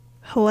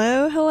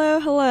Hello, hello,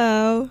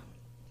 hello.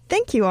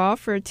 Thank you all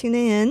for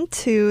tuning in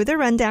to The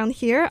Rundown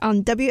here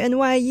on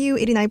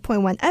WNYU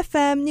 89.1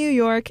 FM, New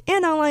York,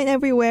 and online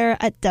everywhere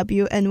at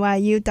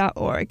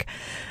WNYU.org.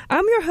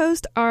 I'm your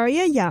host,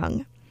 Aria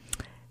Young.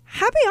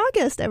 Happy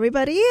August,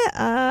 everybody.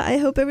 I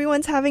hope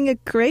everyone's having a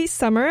great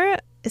summer,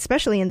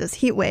 especially in this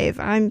heat wave.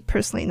 I'm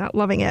personally not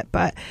loving it,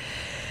 but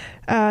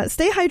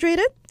stay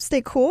hydrated,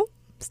 stay cool,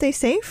 stay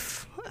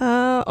safe.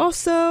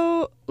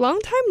 Also, long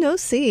time no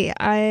see.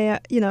 I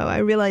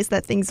realized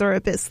that things are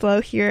a bit slow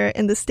here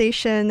in the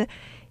station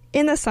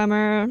in the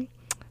summer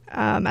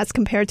as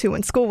compared to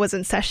when school was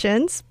in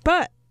sessions.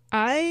 But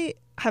I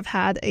have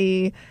had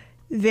a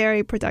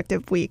very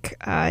productive week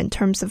in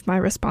terms of my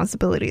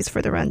responsibilities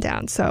for the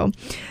rundown. So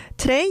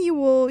today you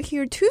will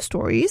hear two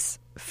stories.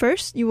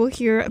 First, you will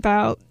hear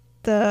about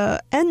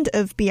the end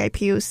of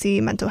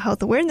BIPOC Mental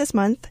Health Awareness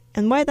Month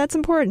and why that's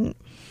important.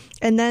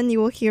 And then you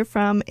will hear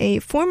from a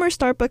former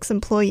Starbucks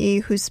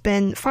employee who's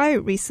been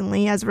fired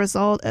recently as a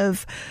result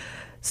of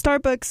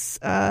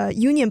Starbucks'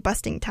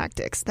 union-busting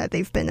tactics that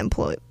they've been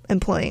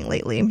employing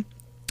lately.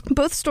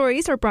 Both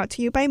stories are brought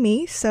to you by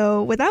me,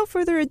 so without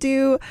further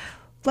ado,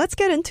 let's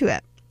get into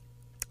it.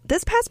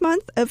 This past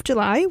month of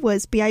July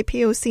was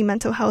BIPOC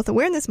Mental Health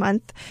Awareness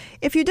Month.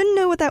 If you didn't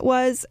know what that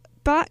was,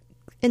 Black,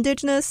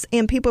 Indigenous,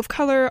 and people of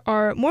color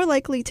are more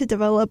likely to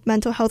develop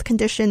mental health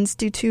conditions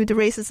due to the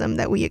racism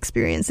that we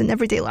experience in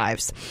everyday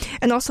lives,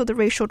 and also the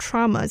racial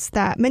traumas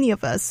that many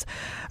of us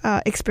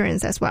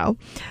experience as well.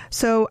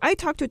 So I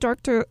talked to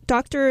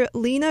Dr.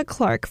 Lena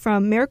Clark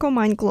from Miracle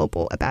Mind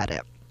Global about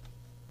it.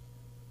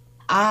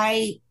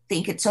 I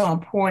think it's so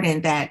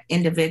important that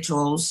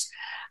individuals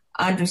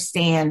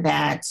understand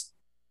that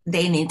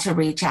they need to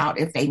reach out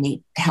if they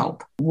need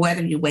help.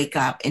 Whether you wake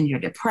up and you're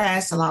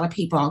depressed, a lot of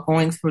people are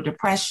going through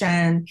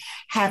depression,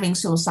 having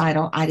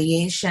suicidal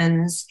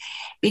ideations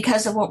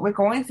because of what we're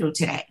going through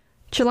today.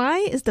 July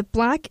is the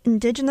Black,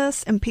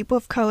 Indigenous, and People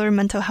of Color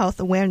Mental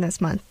Health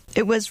Awareness Month.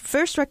 It was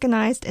first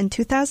recognized in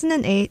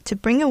 2008 to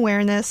bring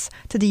awareness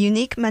to the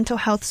unique mental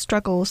health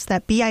struggles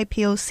that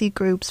BIPOC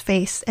groups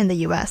face in the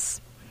U.S.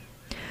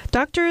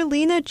 Dr.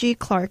 Lena G.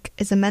 Clark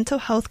is a mental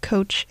health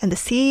coach and the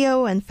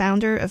CEO and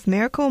founder of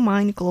Miracle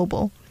Mind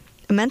Global,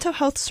 a mental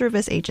health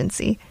service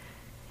agency.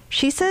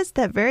 She says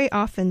that very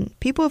often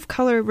people of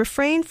color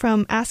refrain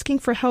from asking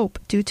for help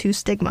due to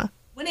stigma.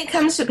 When it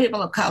comes to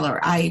people of color,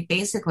 I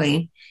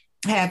basically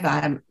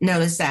have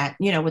noticed that,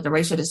 with the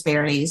racial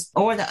disparities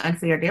or the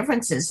unfair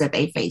differences that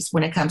they face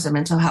when it comes to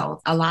mental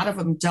health, a lot of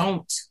them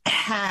don't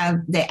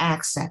have the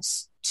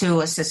access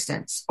to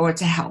assistance or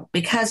to help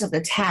because of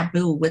the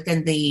taboo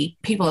within the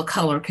people of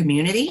color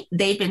community.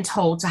 They've been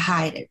told to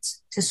hide it,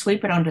 to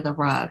sweep it under the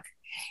rug.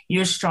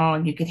 You're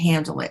strong, you can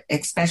handle it,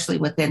 especially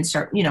within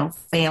certain,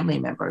 family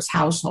members,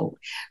 household.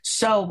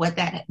 So what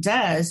that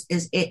does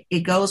is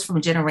it goes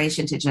from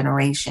generation to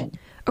generation.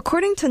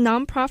 According to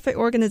nonprofit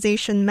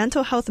organization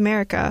Mental Health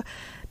America,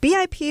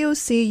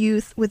 BIPOC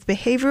youth with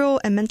behavioral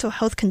and mental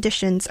health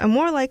conditions are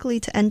more likely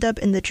to end up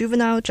in the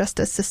juvenile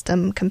justice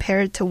system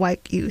compared to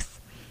white youth.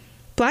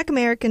 Black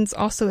Americans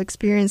also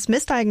experience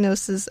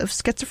misdiagnosis of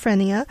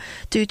schizophrenia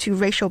due to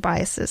racial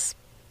biases.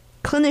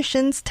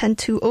 Clinicians tend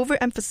to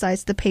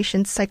overemphasize the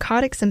patient's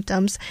psychotic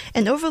symptoms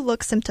and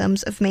overlook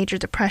symptoms of major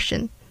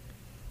depression.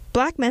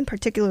 Black men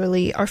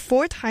particularly are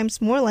 4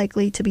 times more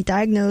likely to be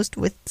diagnosed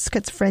with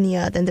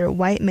schizophrenia than their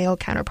white male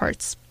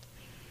counterparts.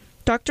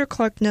 Dr.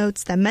 Clark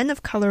notes that men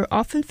of color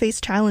often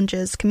face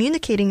challenges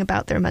communicating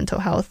about their mental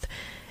health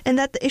and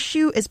that the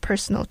issue is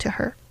personal to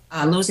her.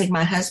 Losing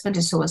my husband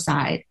to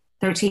suicide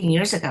 13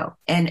 years ago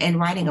and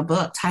writing a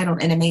book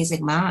titled An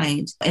Amazing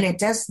Mind. And it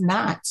does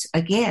not,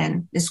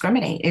 again,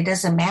 discriminate. It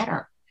doesn't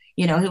matter.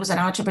 He was an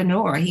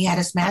entrepreneur. He had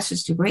his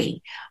master's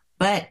degree.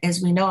 But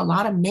as we know, a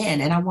lot of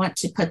men, and I want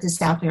to put this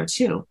out there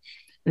too,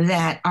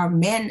 that our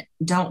men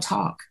don't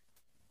talk.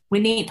 We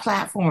need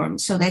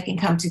platforms so they can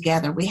come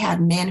together. We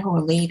have men who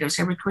are leaders,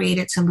 who were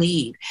created to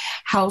lead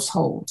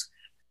households,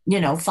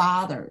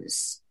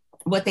 fathers.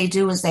 What they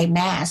do is they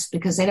mask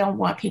because they don't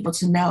want people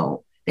to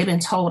know. They've been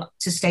told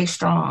to stay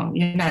strong.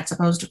 You're not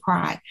supposed to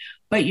cry,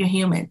 but you're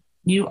human.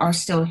 You are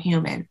still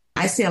human.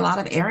 I see a lot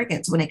of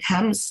arrogance when it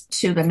comes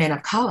to the men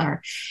of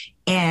color.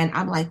 And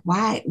I'm like,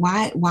 why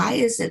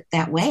is it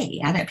that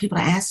way? I've had people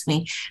ask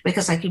me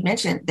because, like you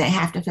mentioned, they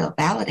have to feel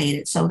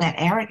validated. So that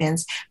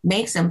arrogance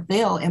makes them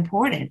feel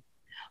important.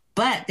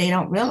 But they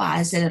don't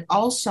realize that it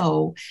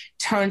also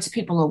turns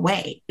people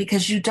away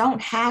because you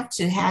don't have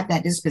to have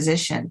that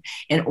disposition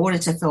in order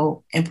to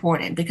feel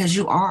important because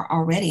you are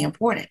already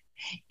important.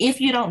 If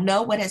you don't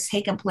know what has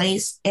taken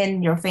place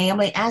in your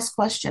family, ask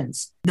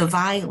questions. The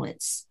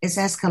violence is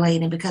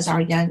escalating because our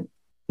young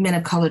men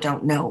of color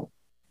don't know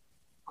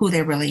who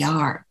they really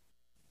are.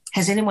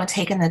 Has anyone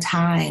taken the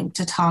time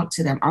to talk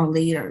to them, our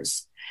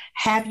leaders?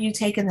 Have you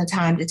taken the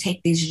time to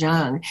take these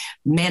young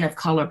men of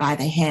color by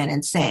the hand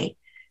and say,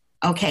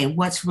 okay,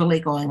 what's really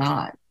going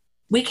on?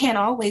 We can't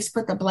always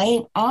put the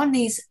blame on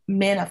these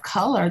men of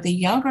color, the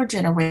younger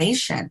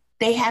generation.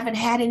 They haven't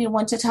had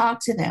anyone to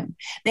talk to them.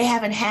 They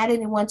haven't had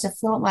anyone to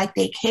feel like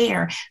they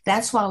care.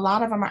 That's why a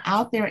lot of them are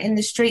out there in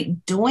the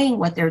street doing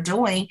what they're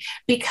doing,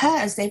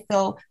 because they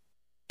feel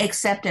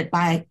accepted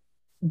by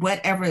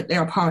whatever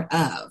they're a part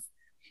of,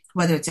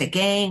 whether it's a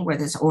gang,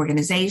 whether it's an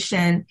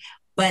organization,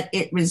 but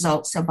it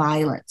results to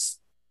violence.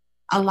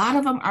 A lot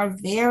of them are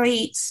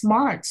very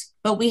smart,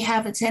 but we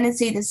have a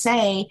tendency to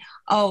say,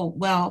 oh,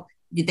 well,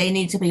 they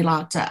need to be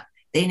locked up.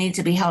 They need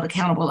to be held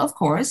accountable. Of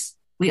course,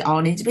 we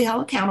all need to be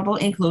held accountable,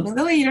 including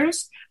the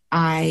leaders.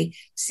 I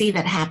see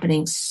that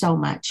happening so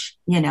much,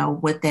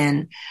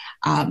 within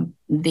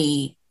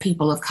the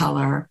people of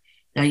color,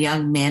 the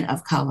young men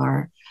of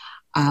color.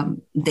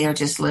 They're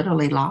just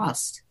literally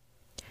lost.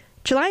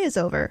 July is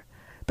over,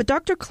 but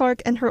Dr.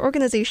 Clark and her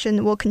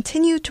organization will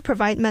continue to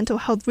provide mental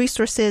health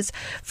resources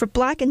for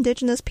Black,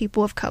 Indigenous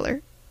people of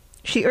color.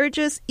 She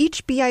urges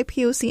each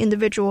BIPOC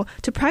individual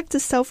to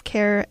practice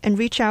self-care and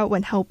reach out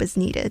when help is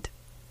needed.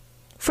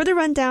 For the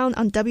rundown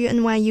on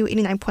WNYU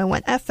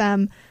 89.1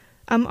 FM,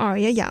 I'm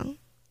Aria Young.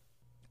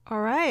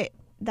 All right,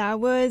 that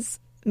was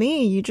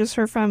me. You just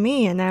heard from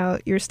me, and now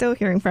you're still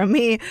hearing from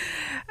me.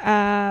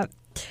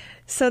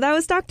 So that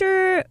was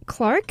Dr.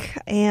 Clark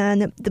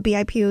and the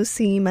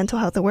BIPOC Mental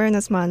Health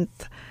Awareness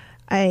Month.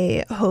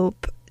 I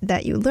hope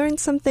that you learned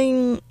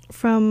something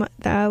from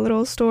that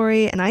little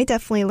story, and I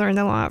definitely learned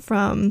a lot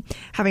from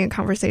having a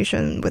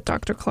conversation with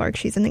Dr. Clark.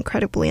 She's an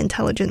incredibly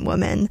intelligent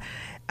woman.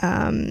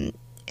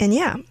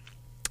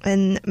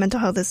 And mental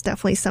health is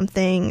definitely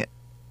something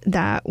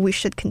that we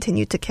should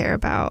continue to care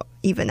about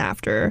even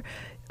after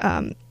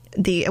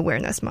the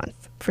Awareness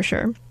Month, for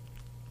sure.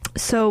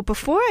 So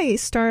before I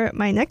start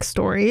my next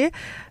story,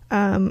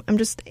 I'm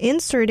just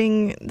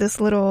inserting this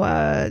little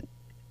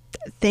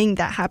thing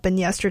that happened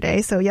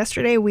yesterday. So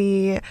yesterday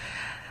we,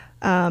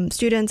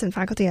 students and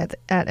faculty at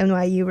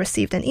NYU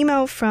received an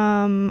email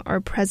from our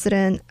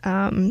president,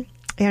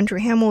 Andrew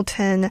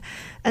Hamilton,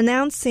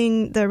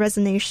 announcing the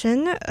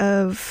resignation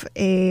of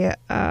a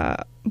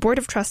Board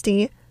of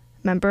Trustee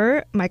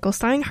member, Michael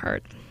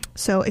Steinhardt.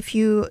 So if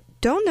you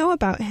don't know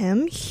about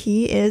him,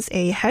 he is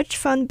a hedge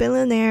fund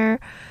billionaire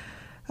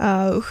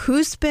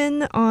who's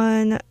been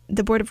on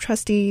the Board of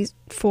Trustees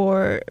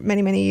for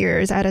many, many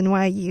years at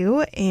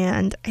NYU.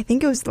 And I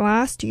think it was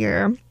last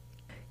year,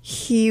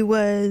 he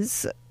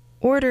was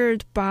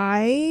ordered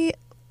by,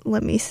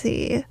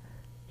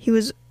 he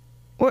was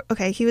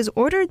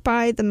ordered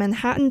by the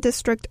Manhattan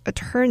District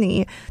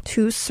Attorney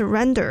to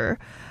surrender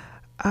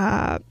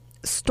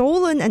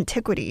stolen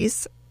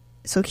antiquities.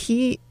 So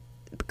he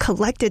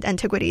collected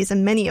antiquities,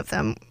 and many of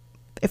them,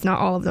 if not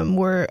all of them,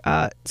 were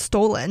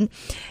stolen.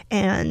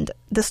 And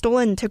the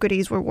stolen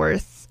antiquities were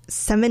worth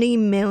 $70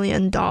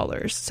 million.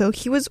 So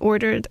he was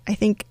ordered, I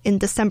think, in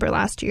December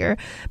last year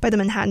by the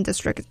Manhattan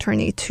District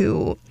Attorney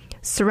to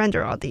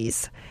surrender all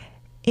these.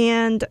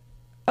 And,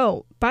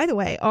 by the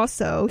way,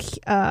 also,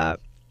 a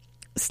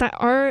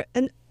school at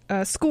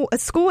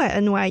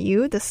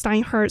NYU, the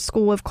Steinhardt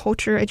School of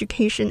Culture,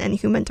 Education, and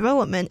Human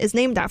Development, is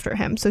named after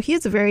him. So he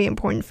is a very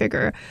important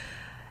figure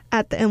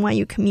at the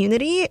NYU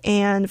community,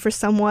 and for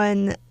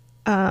someone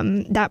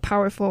that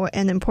powerful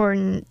and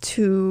important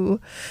to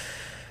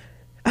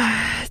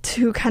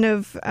kind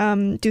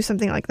of do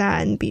something like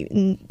that and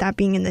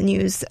being in the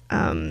news,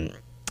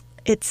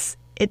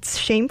 it's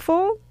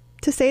shameful,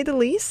 to say the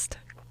least.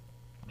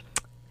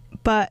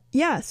 But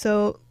yeah,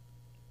 so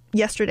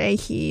yesterday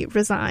he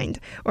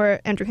resigned, or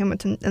Andrew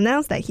Hamilton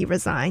announced that he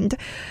resigned.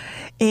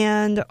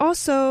 And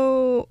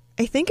also,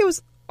 I think it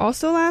was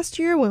also last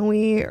year when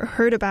we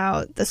heard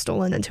about the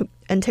stolen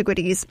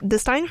antiquities, the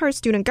Steinhardt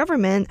student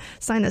government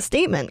signed a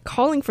statement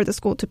calling for the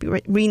school to be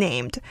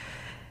renamed,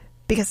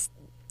 because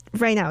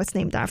right now it's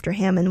named after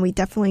him, and we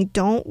definitely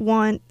don't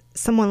want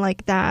someone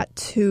like that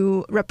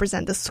to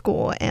represent the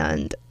school.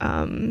 And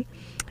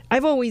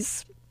I've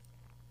always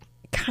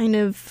kind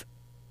of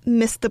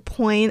missed the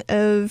point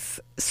of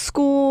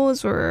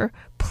schools or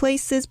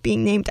places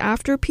being named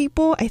after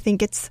people. I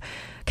think it's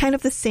kind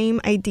of the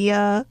same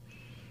idea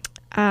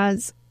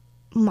as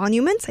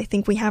monuments. I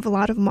think we have a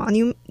lot of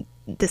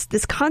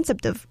this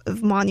concept of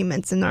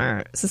monuments in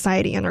our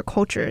society and our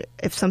culture.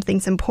 If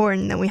something's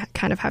important, then we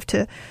kind of have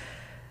to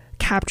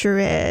capture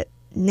it,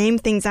 name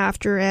things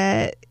after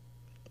it,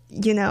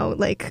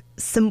 like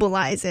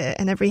symbolize it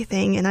and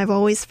everything. And I've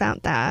always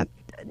found that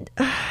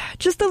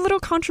just a little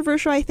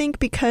controversial, I think,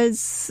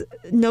 because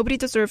nobody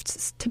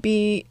deserves to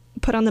be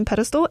put on the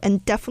pedestal,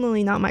 and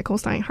definitely not Michael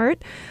Steinhardt.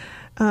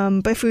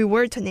 But if we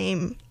were to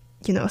name,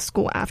 a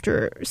school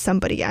after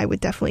somebody, I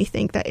would definitely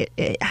think that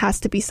it has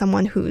to be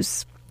someone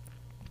who's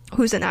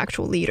an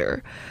actual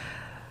leader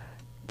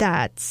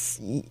that's,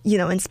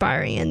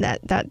 inspiring and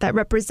that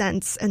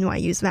represents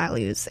NYU's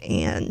values.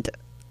 And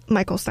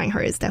Michael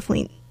Steinhardt is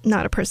definitely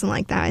not a person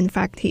like that. In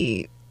fact,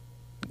 he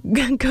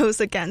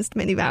goes against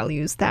many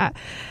values that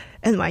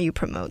NYU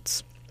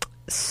promotes.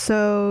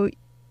 So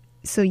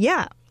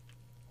yeah,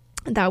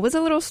 that was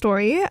a little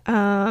story. If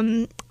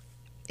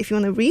you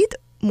want to read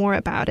more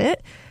about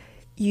it,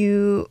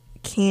 you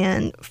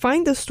can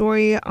find the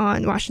story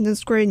on Washington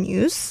Square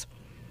News.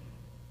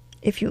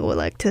 if you would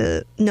like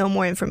to know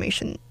more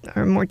information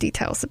or more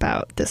details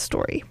about this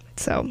story.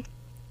 So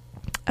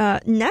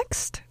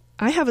next,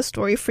 I have a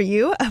story for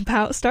you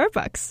about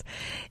Starbucks.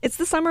 It's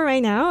the summer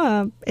right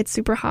now. It's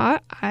super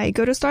hot. I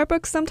go to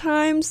Starbucks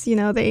sometimes. You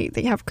know, they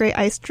have great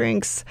iced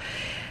drinks.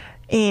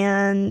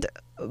 And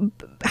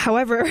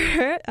however,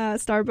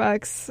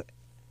 Starbucks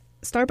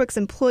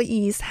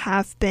employees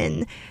have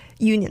been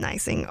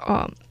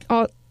unionizing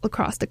all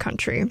across the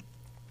country.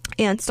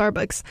 And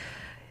Starbucks,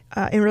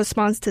 in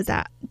response to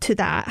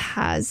that,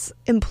 has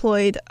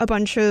employed a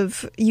bunch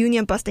of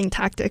union-busting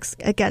tactics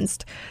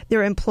against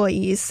their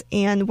employees.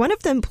 And one of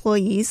the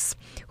employees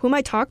whom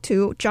I talked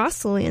to,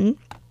 Jocelyn,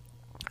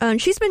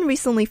 she's been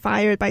recently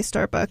fired by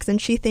Starbucks,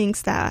 and she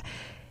thinks that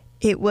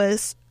it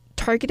was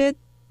targeted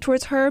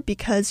towards her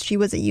because she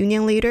was a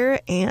union leader,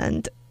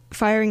 and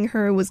firing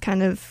her was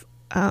kind of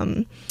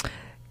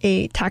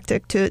a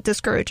tactic to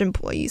discourage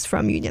employees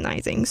from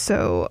unionizing.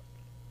 So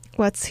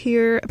let's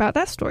hear about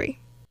that story.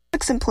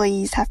 Starbucks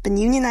employees have been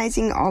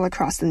unionizing all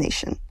across the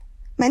nation.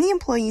 Many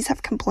employees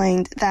have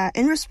complained that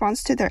in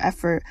response to their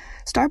effort,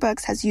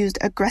 Starbucks has used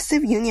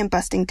aggressive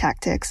union-busting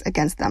tactics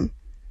against them.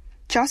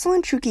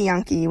 Jocelyn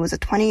Chukiyanki was a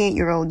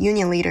 28-year-old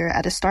union leader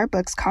at a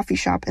Starbucks coffee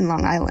shop in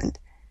Long Island,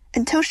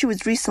 until she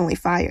was recently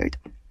fired.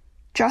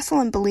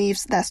 Jocelyn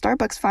believes that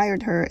Starbucks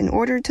fired her in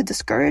order to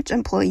discourage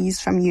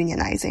employees from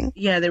unionizing.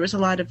 Yeah, there was a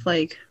lot of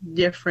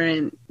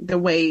different, the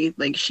way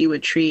she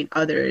would treat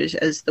others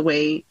as the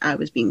way I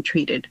was being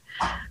treated.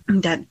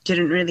 That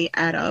didn't really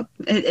add up.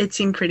 It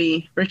seemed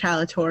pretty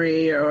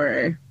retaliatory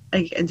or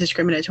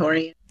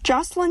discriminatory.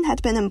 Jocelyn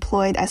had been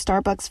employed at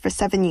Starbucks for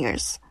 7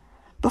 years.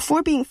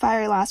 Before being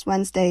fired last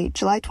Wednesday,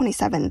 July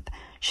 27th,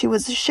 she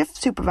was a shift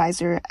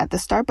supervisor at the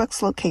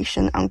Starbucks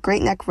location on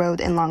Great Neck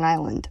Road in Long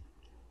Island.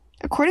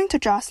 According to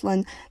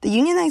Jocelyn, the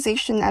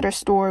unionization at her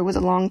store was a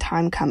long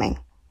time coming.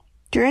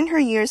 During her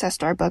years at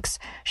Starbucks,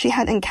 she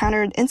had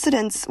encountered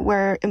incidents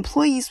where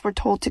employees were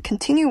told to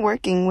continue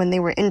working when they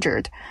were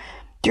injured.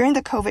 During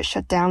the COVID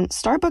shutdown,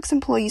 Starbucks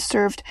employees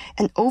served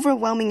an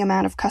overwhelming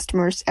amount of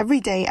customers every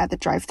day at the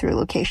drive-thru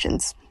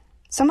locations.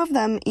 Some of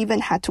them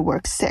even had to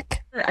work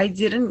sick. I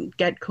didn't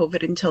get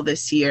COVID until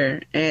this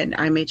year, and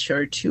I made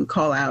sure to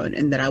call out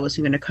and that I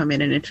wasn't going to come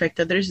in and infect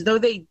others, though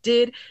they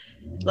did.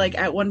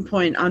 At one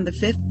point on the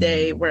 5th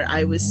day where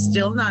I was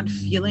still not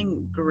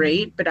feeling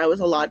great, but I was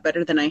a lot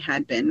better than I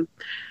had been.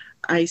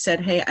 I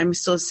said, hey, I'm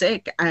still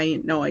sick. I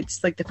know it's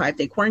the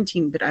 5-day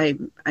quarantine, but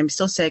I'm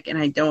still sick and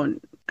I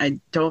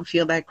don't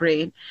feel that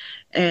great.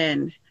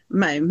 And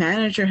my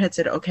manager had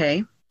said,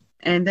 okay.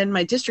 And then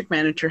my district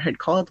manager had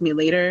called me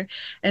later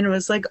and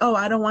was like, oh,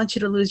 I don't want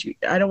you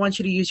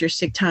to use your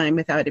sick time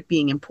without it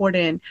being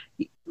important.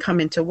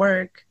 Come into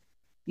work.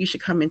 You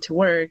should come into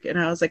work. And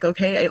I was like,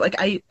 okay.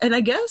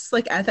 I guess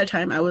at that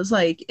time I was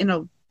in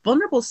a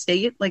vulnerable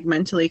state,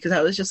 mentally, because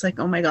I was just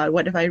oh my God,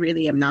 what if I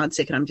really am not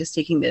sick and I'm just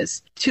taking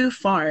this too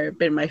far?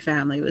 But my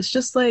family was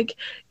just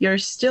you're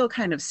still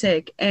kind of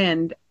sick.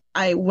 And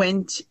I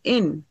went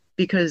in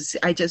because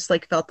I just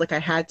felt like I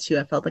had to.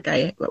 I felt like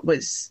I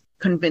was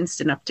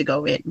convinced enough to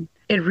go in.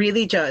 It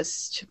really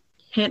just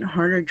hit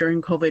harder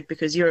during COVID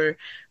because you're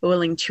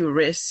willing to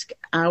risk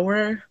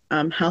our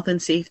health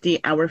and safety,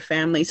 our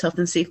family's health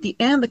and safety,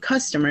 and the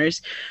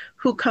customers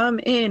who come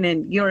in,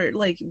 and you're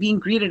being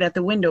greeted at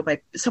the window by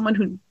someone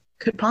who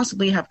could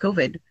possibly have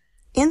COVID.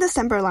 In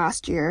December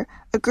last year,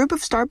 a group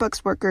of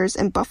Starbucks workers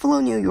in Buffalo,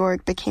 New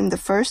York became the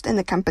first in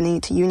the company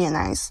to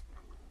unionize.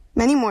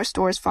 Many more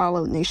stores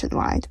followed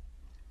nationwide.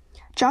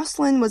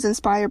 Jocelyn was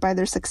inspired by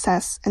their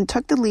success and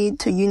took the lead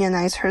to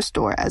unionize her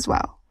store as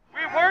well.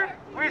 We work,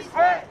 we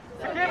sweat,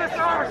 to give us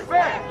our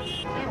respect.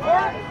 We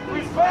work,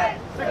 we sweat,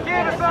 to give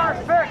us our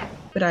respect.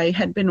 But I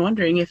had been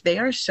wondering, if they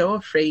are so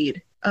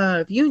afraid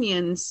of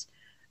unions,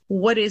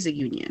 what is a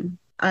union?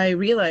 I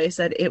realized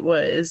that it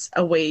was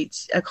a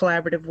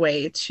collaborative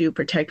way to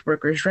protect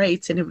workers'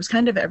 rights, and it was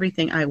kind of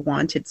everything I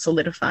wanted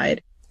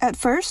solidified. At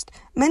first,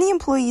 many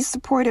employees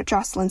supported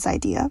Jocelyn's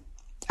idea.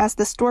 As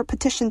the store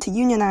petitioned to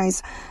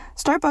unionize,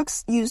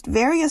 Starbucks used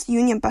various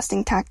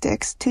union-busting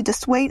tactics to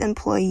dissuade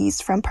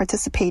employees from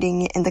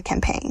participating in the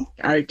campaign.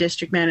 Our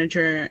district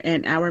manager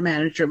and our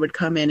manager would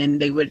come in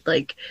and they would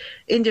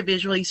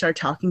individually start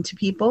talking to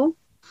people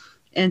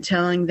and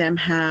telling them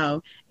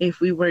how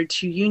if we were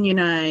to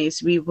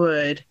unionize, we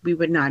would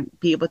not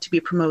be able to be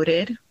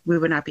promoted. We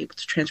would not be able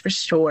to transfer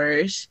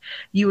stores.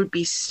 You would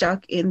be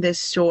stuck in this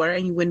store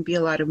and you wouldn't be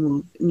allowed to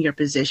move in your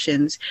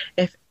positions.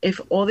 If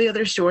all the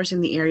other stores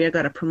in the area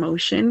got a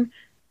promotion,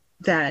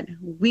 that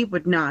we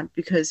would not,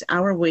 because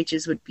our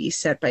wages would be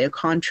set by a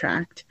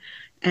contract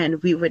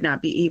and we would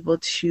not be able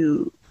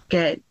to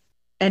get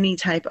any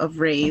type of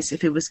raise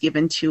if it was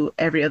given to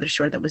every other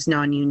store that was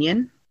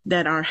non-union.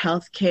 That our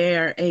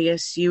healthcare,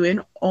 ASU,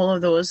 and all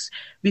of those,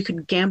 we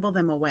could gamble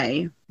them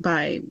away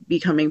by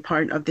becoming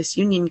part of this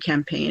union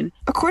campaign.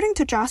 According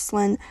to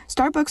Jocelyn,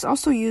 Starbucks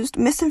also used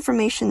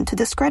misinformation to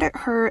discredit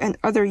her and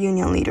other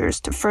union leaders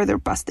to further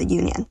bust the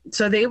union.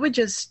 So they would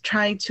just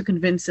try to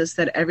convince us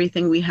that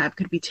everything we have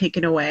could be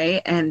taken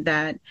away and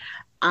that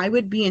I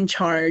would be in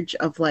charge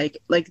of like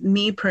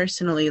me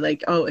personally,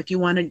 like, oh, if you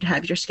wanted to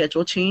have your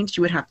schedule changed,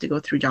 you would have to go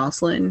through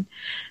Jocelyn.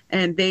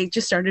 And they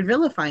just started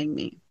vilifying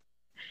me.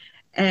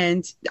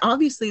 And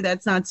obviously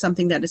that's not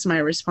something that is my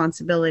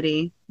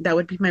responsibility. That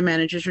would be my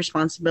manager's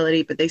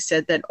responsibility. But they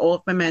said that all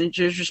of my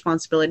manager's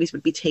responsibilities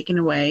would be taken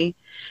away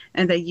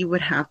and that you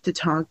would have to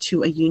talk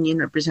to a union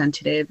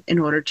representative in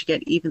order to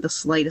get even the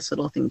slightest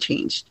little thing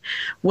changed,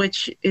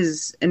 which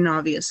is an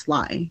obvious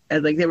lie.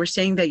 Like they were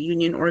saying that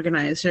union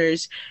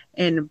organizers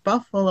in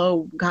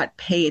Buffalo got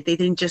paid. They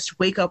didn't just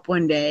wake up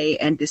one day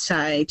and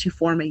decide to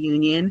form a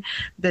union,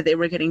 that they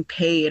were getting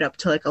paid up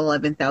to like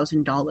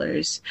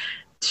 $11,000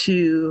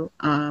 to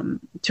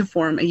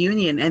form a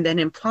union, and then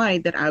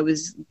implied that I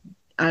was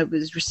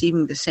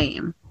receiving the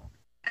same.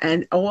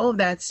 And all of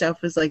that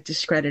stuff was like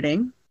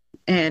discrediting,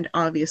 and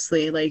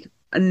obviously like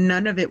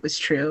none of it was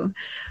true.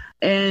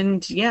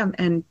 And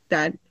and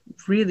that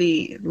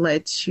really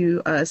led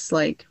to us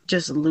like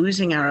just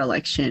losing our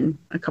election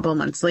a couple of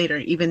months later,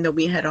 even though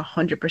we had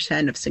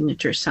 100% of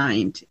signatures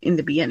signed in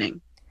the beginning.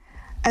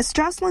 As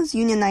Jocelyn's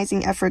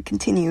unionizing effort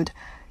continued,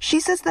 she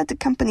says that the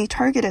company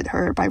targeted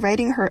her by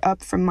writing her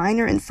up for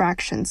minor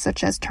infractions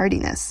such as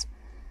tardiness.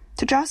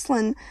 To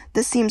Jocelyn,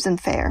 this seems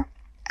unfair,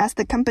 as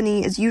the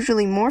company is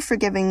usually more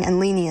forgiving and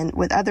lenient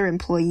with other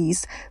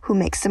employees who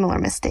make similar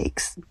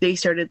mistakes. They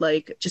started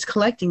like just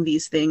collecting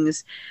these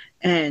things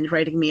and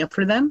writing me up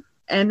for them.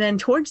 And then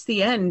towards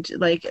the end,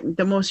 like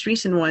the most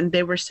recent one,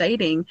 they were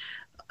citing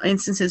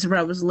instances where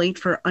I was late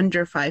for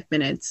under 5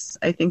 minutes.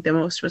 I think the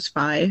most was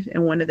 5,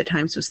 and one of the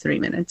times was 3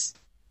 minutes.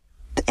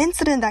 The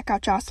incident that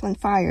got Jocelyn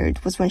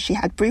fired was when she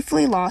had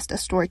briefly lost a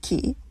store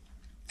key.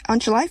 On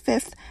July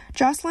 5th,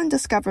 Jocelyn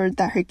discovered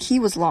that her key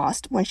was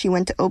lost when she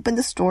went to open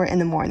the store in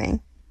the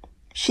morning.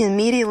 She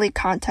immediately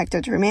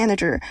contacted her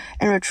manager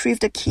and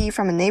retrieved a key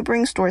from a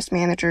neighboring store's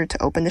manager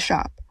to open the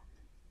shop.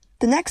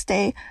 The next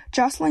day,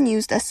 Jocelyn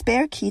used a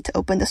spare key to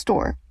open the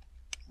store.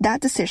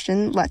 That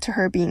decision led to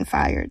her being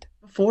fired.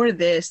 Before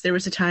this, there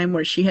was a time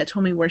where she had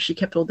told me where she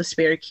kept all the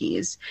spare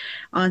keys.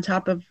 On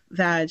top of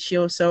that, she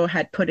also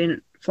had put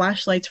in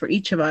flashlights for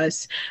each of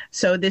us.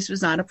 So this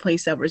was not a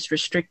place that was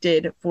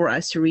restricted for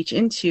us to reach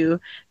into,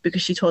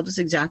 because she told us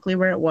exactly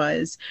where it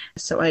was.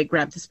 So I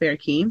grabbed the spare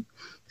key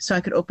so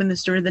I could open the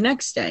store the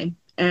next day.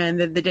 And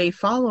the day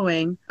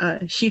following,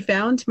 she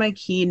found my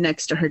key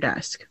next to her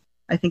desk.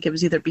 I think it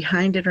was either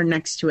behind it or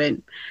next to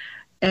it.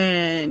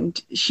 And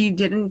she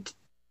didn't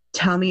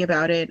tell me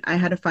about it. I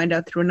had to find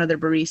out through another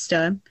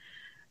barista.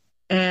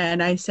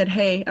 And I said,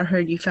 hey, I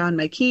heard you found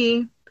my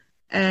key.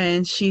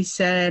 And she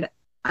said,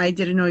 I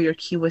didn't know your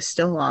key was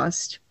still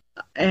lost.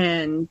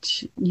 And,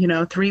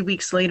 3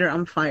 weeks later,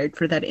 I'm fired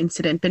for that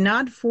incident, but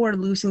not for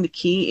losing the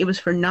key. It was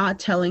for not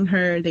telling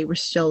her they were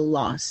still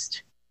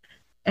lost.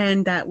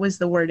 And that was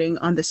the wording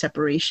on the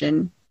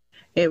separation.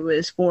 It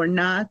was for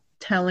not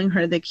telling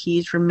her the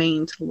keys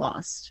remained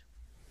lost.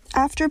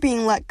 After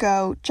being let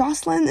go,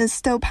 Jocelyn is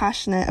still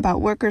passionate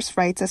about workers'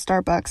 rights at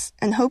Starbucks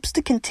and hopes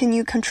to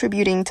continue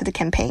contributing to the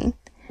campaign.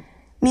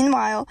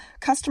 Meanwhile,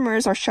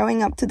 customers are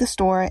showing up to the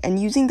store and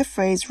using the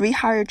phrase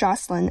 "rehire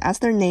Jocelyn" as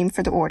their name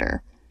for the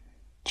order.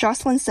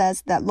 Jocelyn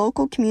says that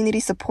local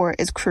community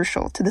support is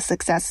crucial to the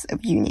success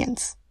of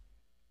unions.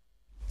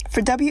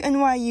 For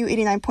WNYU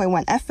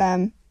 89.1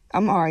 FM,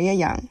 I'm Aria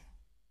Young.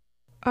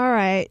 All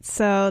right,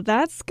 so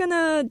that's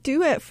gonna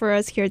do it for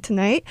us here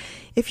tonight.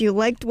 If you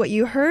liked what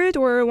you heard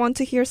or want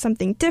to hear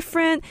something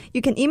different,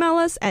 you can email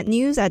us at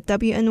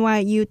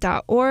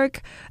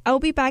news@wnyu.org. I'll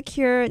be back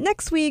here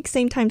next week,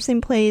 same time,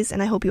 same place,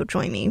 and I hope you'll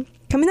join me.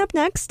 Coming up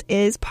next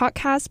is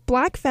podcast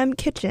Black Femme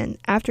Kitchen.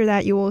 After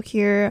that, you will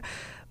hear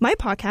my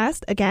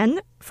podcast,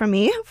 again, from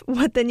me,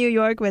 What the New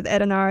York with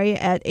Ed and Ari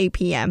at 8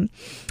 p.m.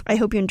 I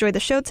hope you enjoyed the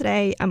show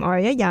today. I'm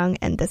Aria Young,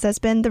 and this has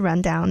been The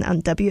Rundown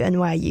on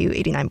WNYU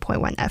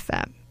 89.1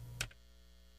 FM.